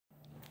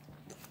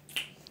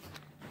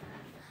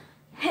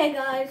Hey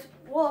guys,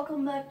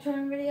 welcome back to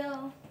our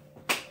video.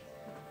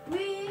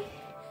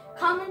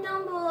 Comment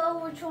down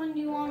below which one do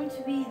you want me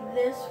to be,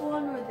 this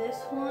one or this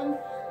one.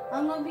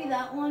 I'm gonna be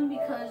that one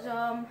because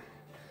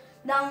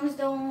that one's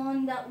the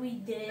one that we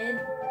did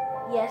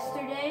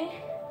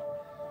yesterday.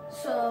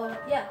 So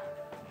yeah.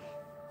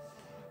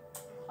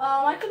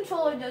 My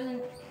controller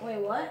doesn't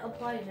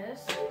apply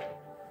this.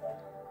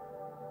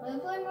 Was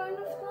it playing right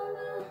enough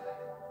now?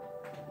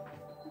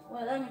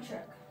 Well, let me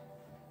check.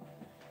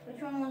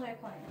 Which one was I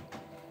playing?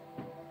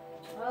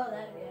 Oh,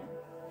 that again.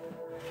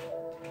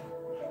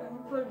 I'm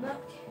gonna put it back.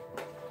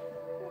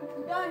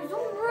 Guys,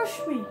 don't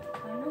rush me. I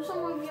know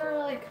some of you are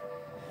like,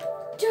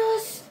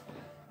 just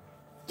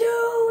do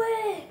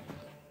it.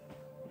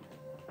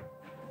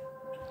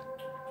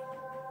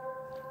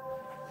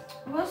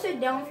 I'm gonna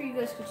sit down for you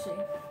guys to see.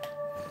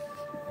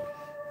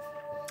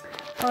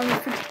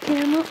 Put the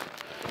camera.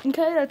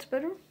 Okay, that's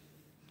better.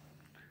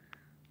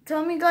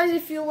 Tell me, guys,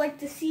 if you like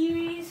the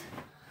series.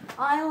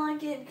 I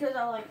like it because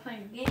I like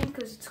playing games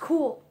because it's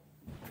cool.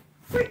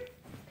 Free.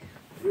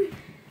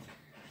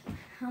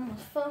 I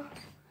almost fell.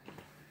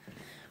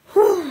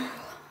 Whew.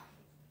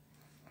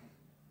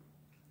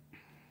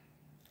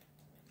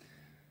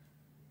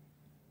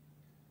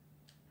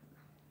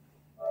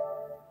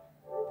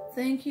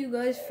 Thank you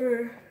guys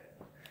for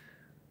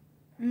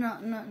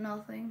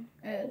nothing.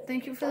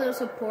 Thank you for the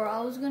support.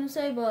 I was gonna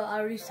say, but I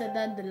already said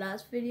that in the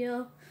last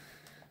video,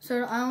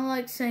 so I don't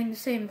like saying the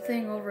same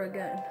thing over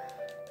again.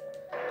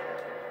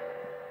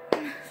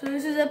 So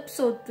this is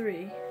episode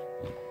 3.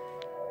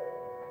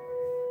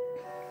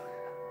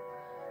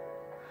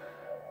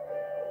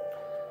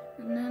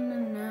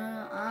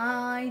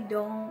 I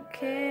don't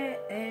care.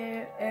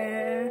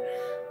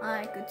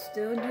 I could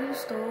still do the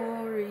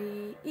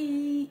story.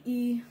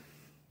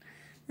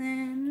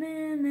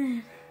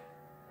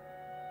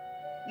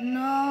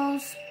 No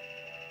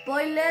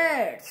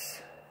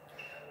spoilers.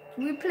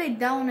 We played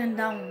down and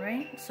down,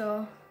 right?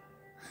 So,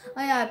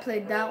 oh yeah, I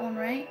played that one,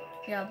 right?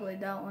 Yeah, I played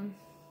that one.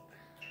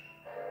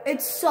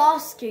 It's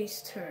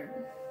Sasuke's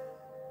turn.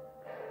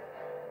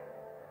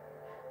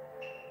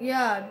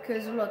 Yeah,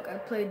 because look, I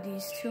played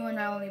these two and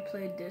I only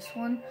played this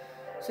one.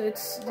 So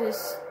it's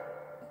this.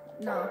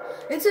 No,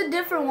 it's a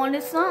different one.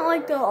 It's not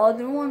like the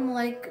other one,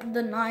 like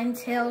the 9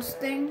 tails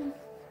thing.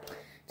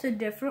 It's a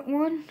different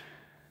one.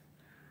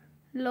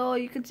 Hello,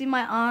 you can see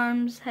my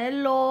arms.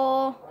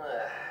 Hello.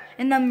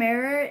 In the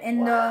mirror,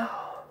 in the.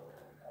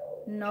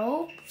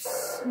 No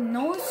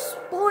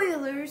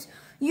spoilers.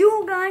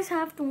 You guys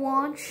have to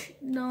watch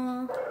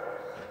the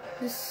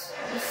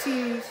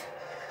series.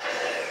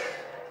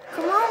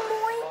 Come on,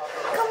 boy.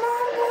 Come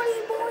on, boy.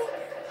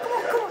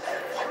 Come on.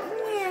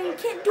 Yeah, you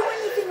can't do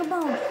anything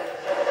about it.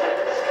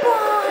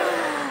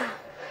 Bah!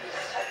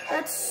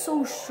 That's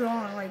so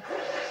strong. Like,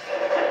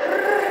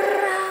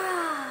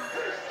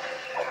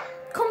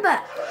 come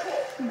back,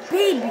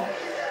 baby.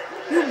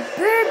 You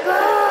baby.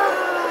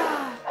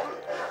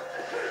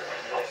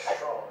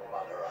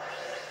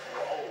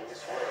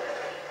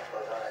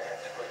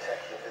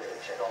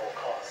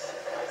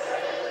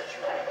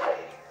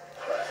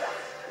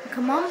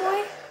 Come on,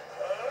 boy.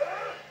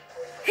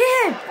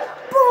 Hit him!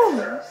 Boom!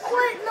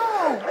 What? No!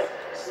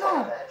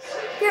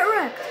 Get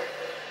wrecked.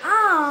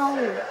 Ow!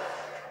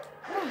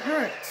 That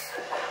hurts.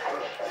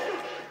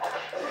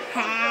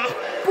 Ha!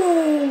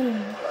 Boom!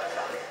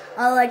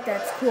 I like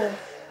that. It's cool.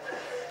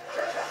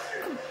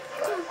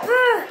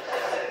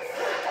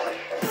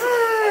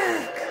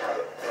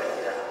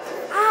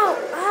 Ow!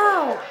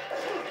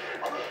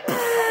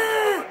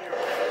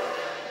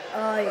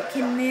 Oh, you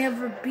can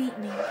never beat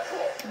me.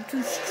 I'm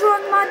too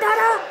strong, my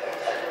dada.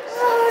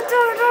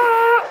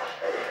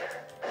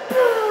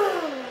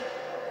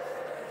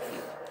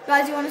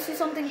 Guys, you want to see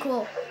something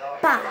cool?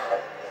 Bah!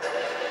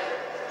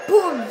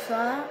 Boom!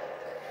 Saw that?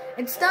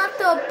 It's not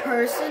the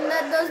person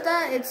that does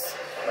that. It's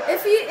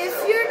if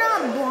you're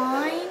not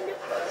blind,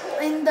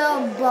 in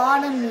the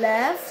bottom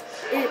left,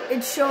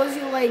 it shows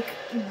you like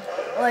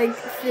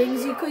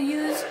things you could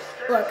use.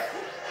 Look,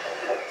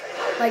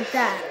 like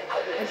that.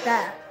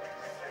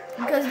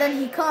 Because then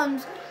he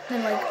comes,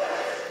 then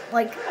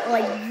like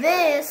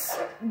this.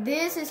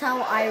 This is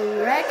how I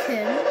wreck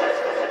him.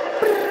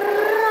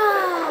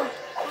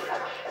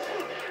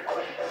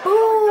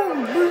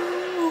 Boom,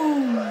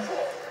 boom.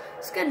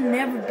 This guy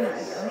never beat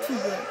me. I'm too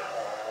good.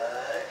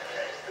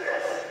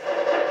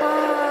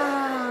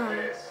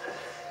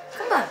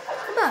 Come back.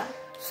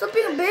 Stop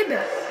being a baby.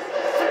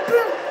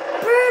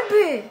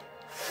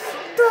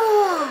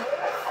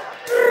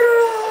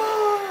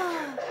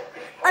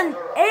 An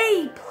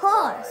A+.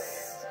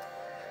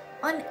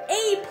 An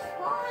A+,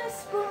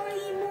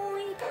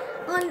 boy.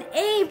 An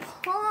A+.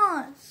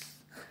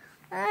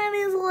 That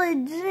is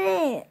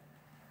legit.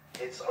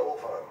 It's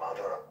over,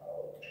 mother.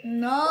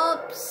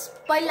 Nope,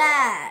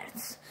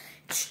 spoilers.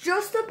 It's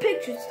just a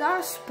picture. It's not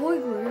a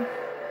spoiler.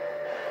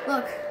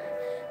 Look,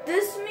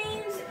 this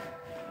means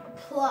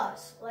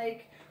plus.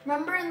 Like,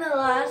 remember in the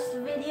last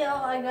video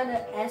I got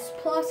an S+,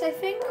 I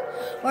think?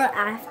 Or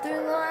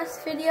after the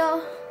last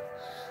video?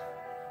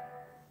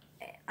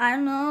 I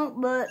don't know,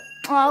 but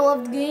I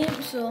love the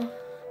game, so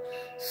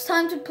it's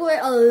time to play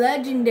a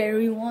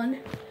legendary one.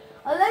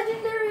 A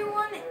legendary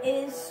one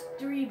is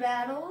 3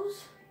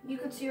 battles. You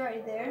can see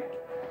right there.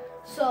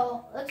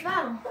 So let's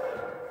battle.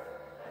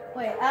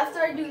 Wait,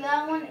 after I do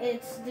that one,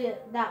 it's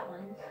that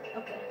one.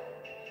 Okay.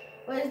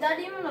 Wait, is that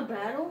even a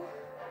battle?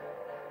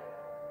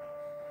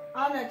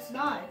 Oh no, it's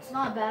not. It's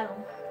not a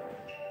battle.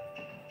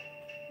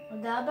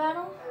 That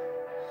battle?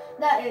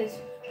 That is.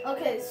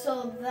 Okay,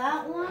 so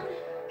that one,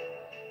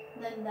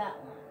 then that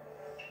one.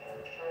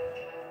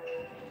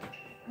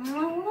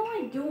 What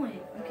am I doing?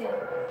 Okay.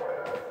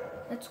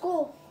 Let's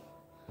go.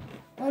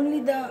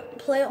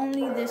 Play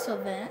only this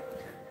event.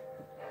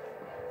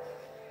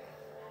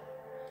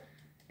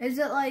 Is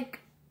it like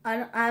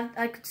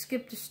I could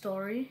skip the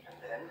story? And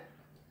then,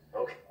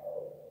 okay.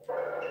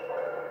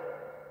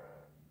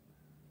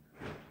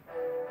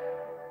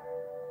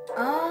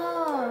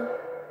 Oh,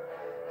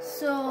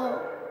 so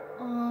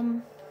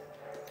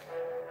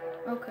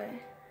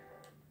okay.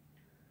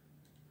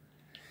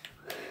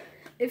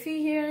 If you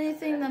hear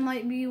anything, that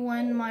might be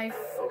when my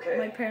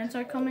parents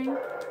are coming.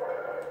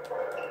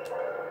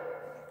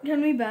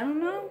 Can we battle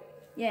now?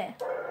 Yeah.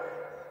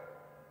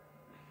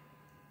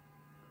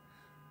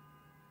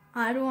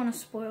 I don't want to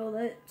spoil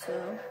it,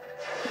 so.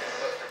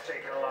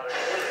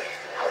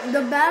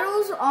 The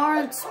battles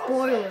aren't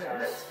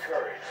spoilers.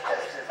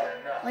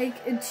 Like,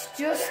 it's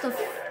just a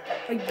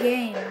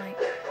game. Like,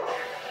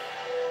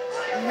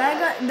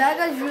 that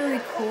guy's really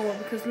cool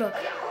because look.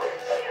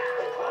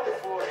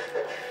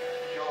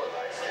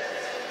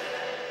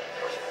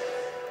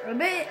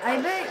 I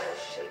bet.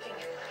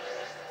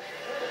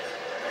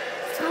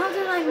 So how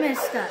did I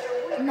miss that?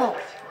 No,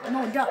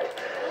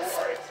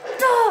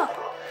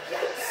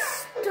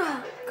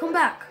 stop. Come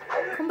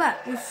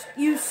back.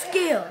 You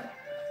scared.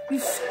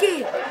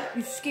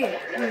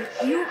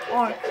 You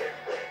are,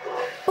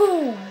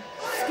 boom,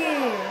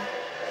 scared.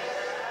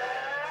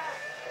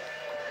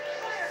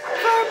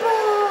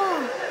 Fireball!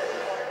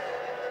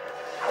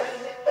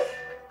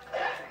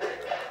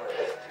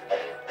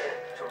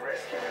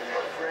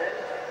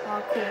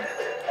 Oh, cool.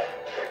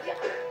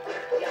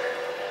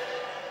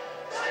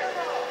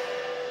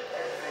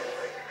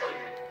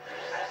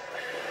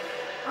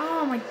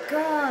 Oh my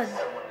god.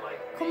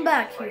 Come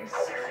back here.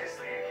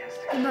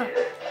 Come back.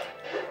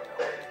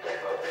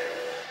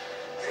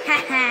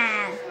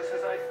 Haha.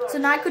 So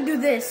now I could do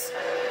this.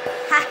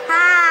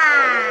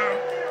 Haha.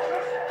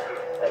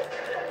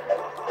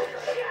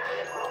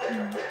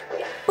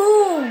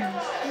 Boom.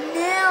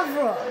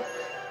 Never.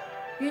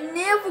 You're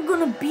never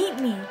gonna beat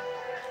me.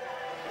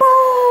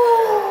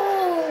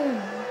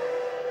 Boom.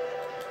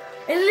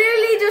 It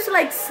literally just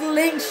like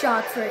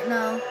slingshots right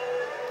now.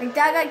 Like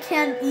that guy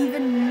can't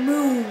even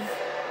move.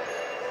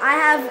 I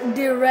have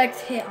direct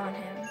hit on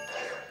him.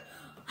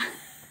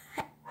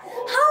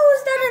 How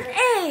is that an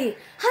A?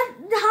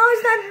 How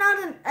is that not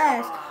an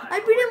S? I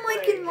beat him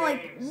like in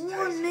like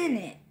 1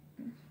 minute.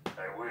 I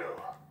will.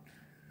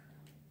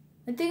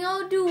 I think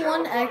I'll do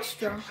one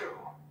extra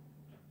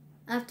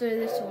after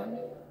this one.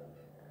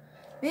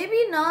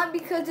 Maybe not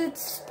because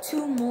it's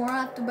 2 more.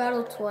 I have to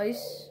battle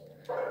twice.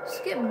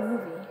 Skip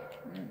movie.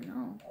 I don't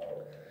know.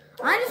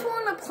 I just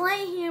want to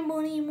play here,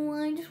 buddy.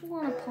 I just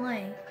want to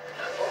play.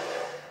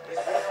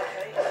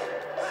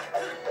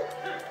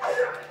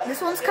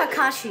 This one's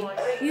Kakashi.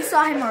 You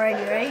saw him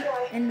already, right?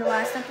 In the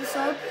last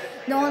episode.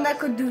 The one that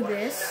could do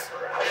this.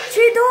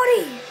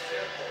 Chidori!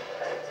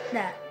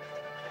 That.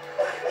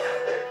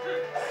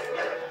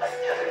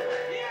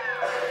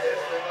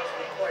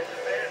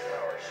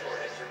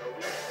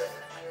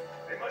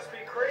 It must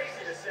be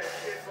crazy to send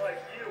kids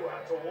like you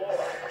out to war.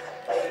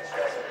 It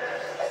doesn't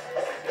matter.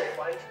 If you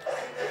fight,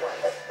 you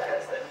fight.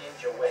 That's the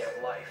ninja way of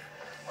life.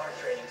 Our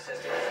training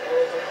system is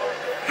worlds apart.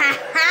 Ha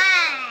ha!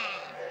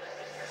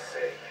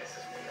 Say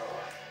pisses me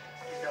off.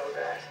 You know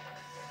that.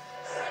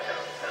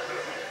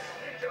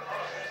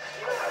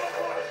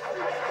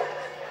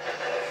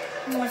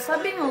 Oh, stop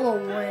being a little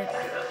whip.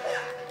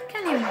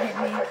 Can't even hit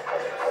me.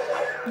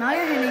 Now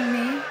you're hitting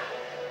me.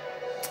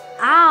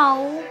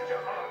 Ow!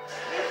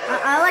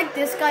 I like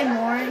this guy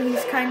more.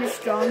 He's kind of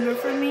stronger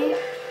for me.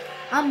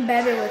 I'm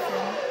better with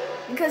him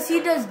because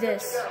he does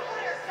this.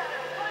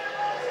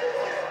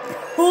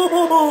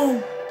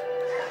 Oh,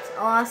 it's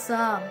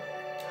awesome.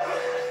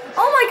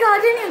 Oh my god, I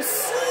didn't even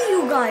see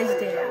you guys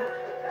there.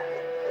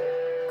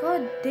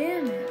 God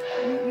damn it.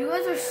 You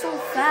guys are so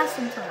fast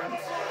sometimes.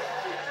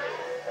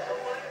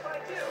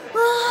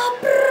 Ah,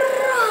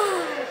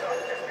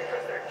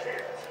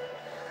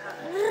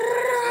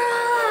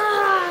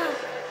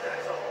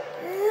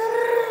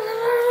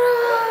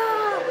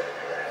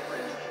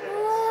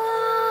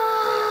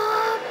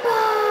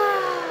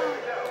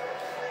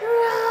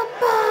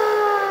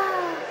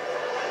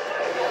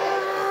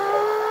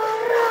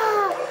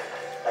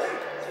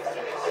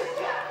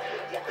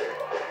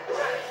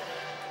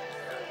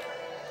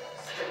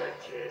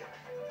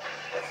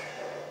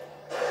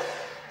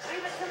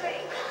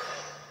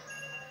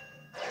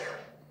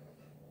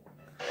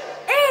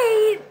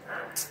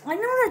 I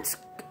know that's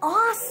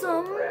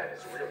awesome, Brad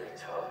is really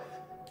tough.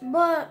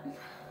 but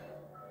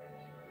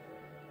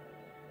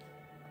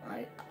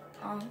Okay.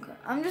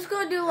 I'm just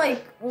gonna do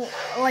like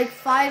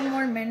 5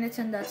 more minutes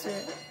and that's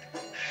it.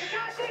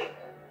 Kakashi!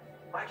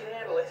 I can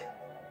handle it.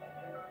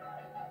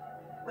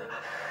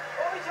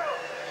 Obito!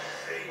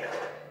 See ya.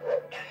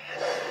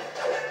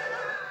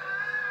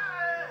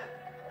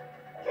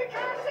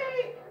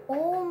 Kakashi!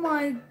 Oh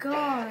my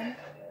god.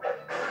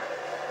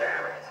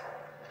 Damn it!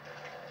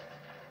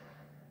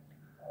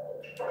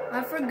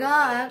 I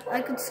forgot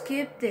I could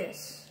skip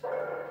this.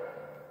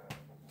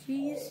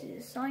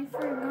 Jesus, I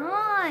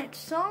forgot.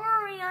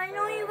 Sorry, I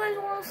know you guys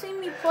want to see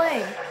me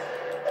play.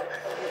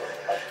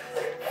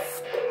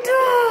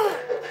 Duh!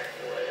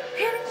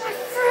 Hitting my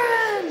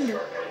friend!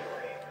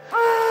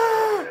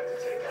 Ah!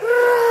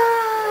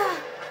 Ah!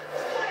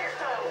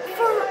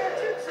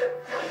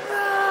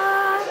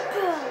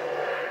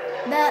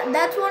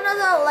 That's one of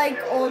the like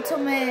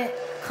ultimate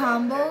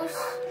combos,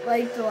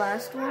 like the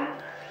last one.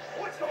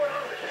 What's going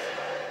on with this?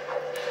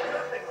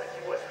 Nothing like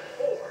he was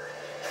before.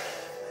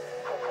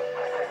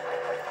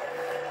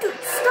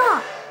 Dude,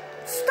 stop!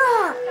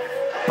 Stop!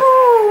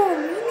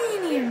 Boom! You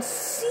didn't even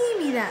see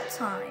me that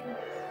time.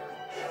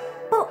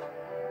 Oh,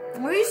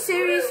 are you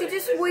serious? You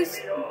just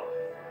wasted.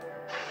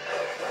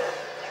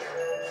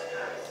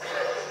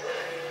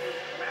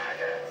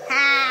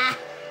 Ah!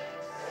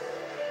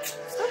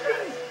 Stop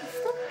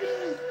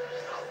being.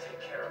 I'll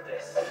take care of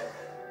this.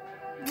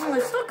 No,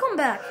 let's not come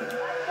back here.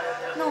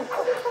 No,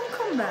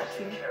 come back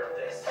here. Care of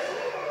this.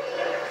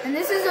 And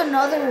this is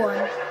another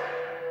one.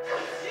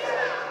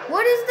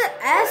 What is the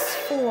S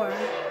for?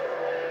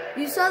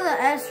 You saw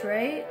the S,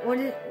 right? What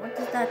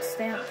does that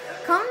stand?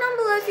 Comment down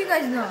below if you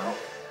guys know.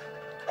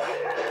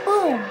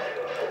 Boom.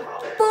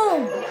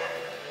 Boom.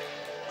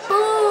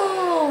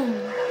 Boom.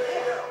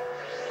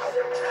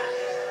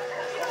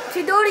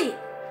 Chidori.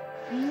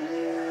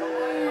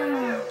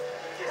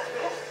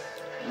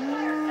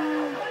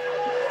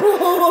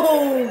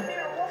 Boom.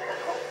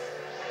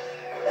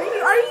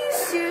 Are you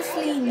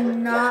seriously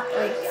not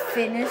like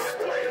finished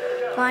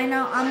by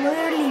now? I'm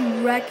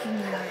literally wrecking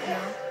you right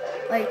now.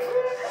 Like,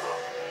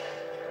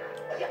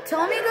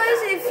 tell me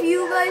guys if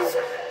you guys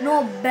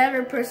know a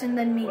better person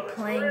than me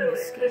playing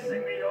this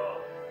game.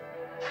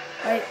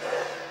 Like,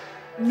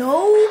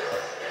 nope.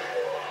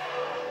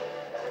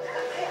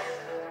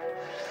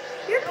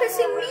 You're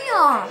pissing me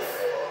off.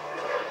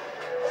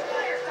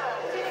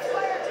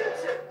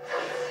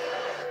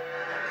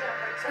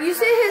 You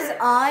see his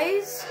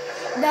eyes?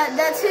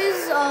 That's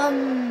his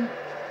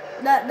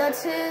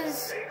that's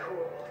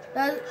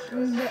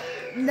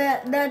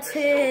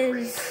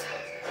his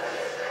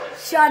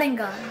shotting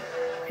gun.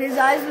 His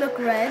eyes look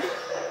red.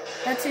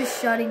 That's his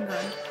shotting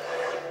gun.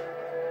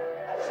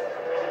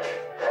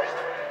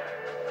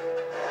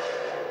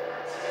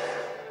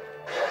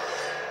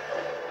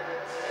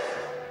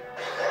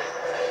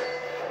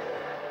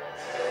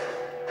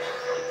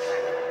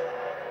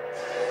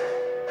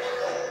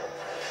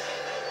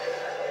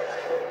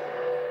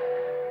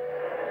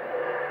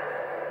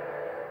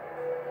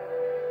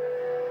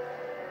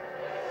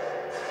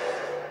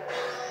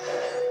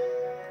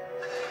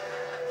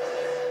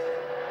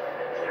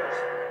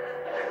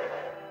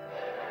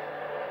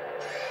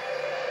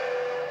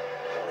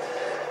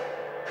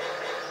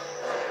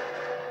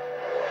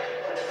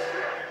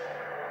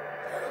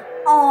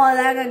 Oh,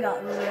 that guy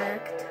got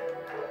wrecked.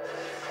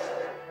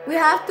 We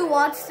have to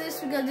watch this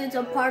because it's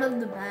a part of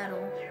the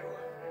battle. You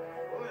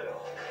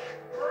little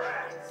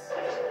brats.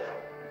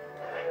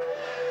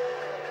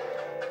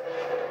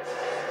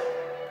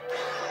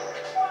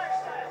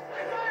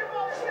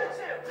 Fireball shoots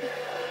him!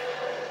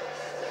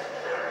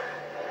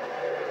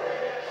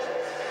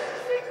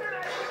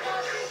 Synchronize,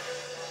 Kakashi!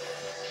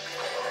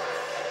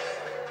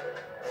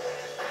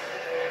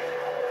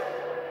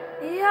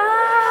 Yeah.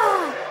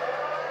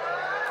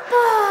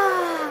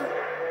 Ah.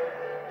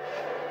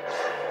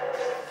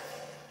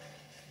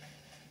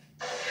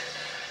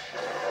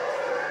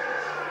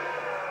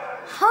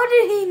 How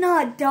did he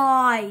not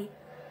die?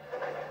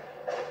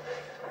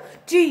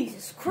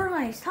 Jesus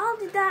Christ, how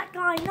did that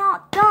guy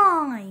not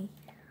die?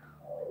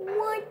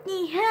 What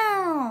the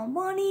hell,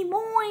 buddy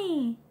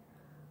boy?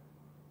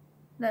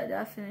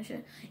 That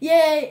finishes.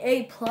 Yay,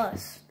 A+.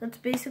 That's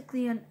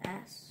basically an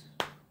S.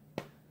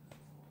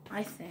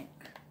 I think.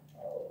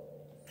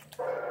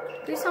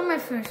 At least I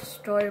might finish the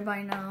story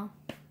by now.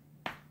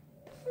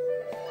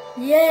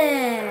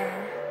 Yeah.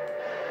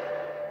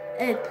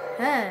 A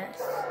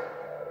pass.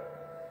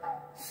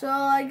 So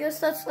I guess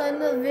that's the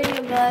end of the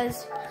video,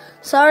 guys.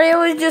 Sorry it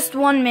was just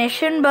one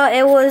mission, but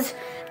it was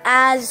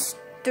as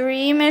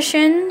 3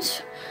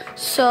 missions.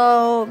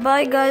 So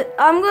bye guys.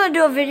 I'm gonna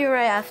do a video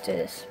right after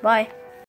this. Bye.